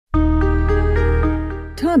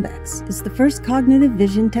Tabex is the first cognitive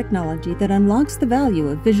vision technology that unlocks the value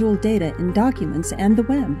of visual data in documents and the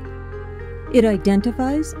web. It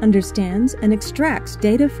identifies, understands, and extracts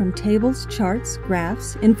data from tables, charts,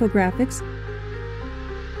 graphs, infographics,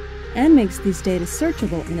 and makes these data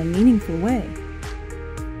searchable in a meaningful way.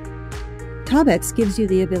 Tabex gives you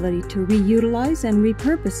the ability to reutilize and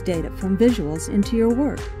repurpose data from visuals into your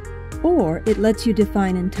work. Or it lets you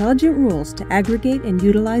define intelligent rules to aggregate and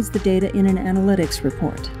utilize the data in an analytics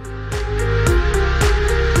report.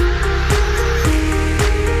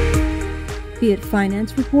 Be it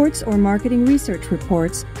finance reports or marketing research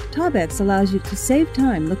reports, Tabex allows you to save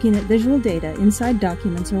time looking at visual data inside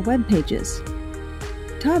documents or web pages.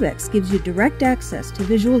 Tabex gives you direct access to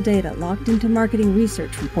visual data locked into marketing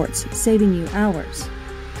research reports, saving you hours.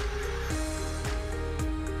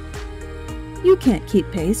 You can't keep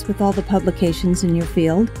pace with all the publications in your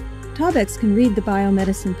field. Tabex can read the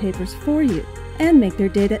biomedicine papers for you and make their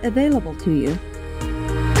data available to you.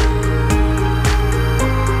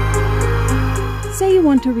 Say you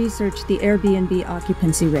want to research the Airbnb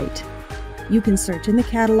occupancy rate. You can search in the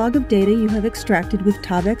catalog of data you have extracted with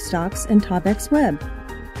Tabex Docs and Tabex Web.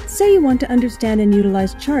 Say you want to understand and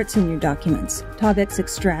utilize charts in your documents. Tabex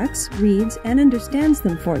extracts, reads, and understands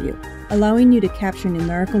them for you, allowing you to capture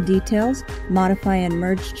numerical details, modify and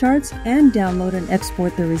merge charts, and download and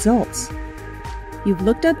export the results. You've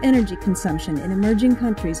looked up energy consumption in emerging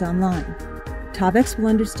countries online. Tabex will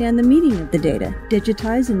understand the meaning of the data,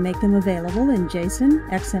 digitize and make them available in JSON,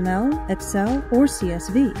 XML, Excel, or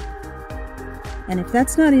CSV. And if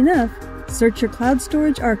that's not enough, search your cloud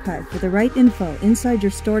storage archive for the right info inside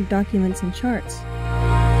your stored documents and charts.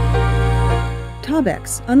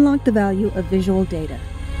 Tabex, unlock the value of visual data.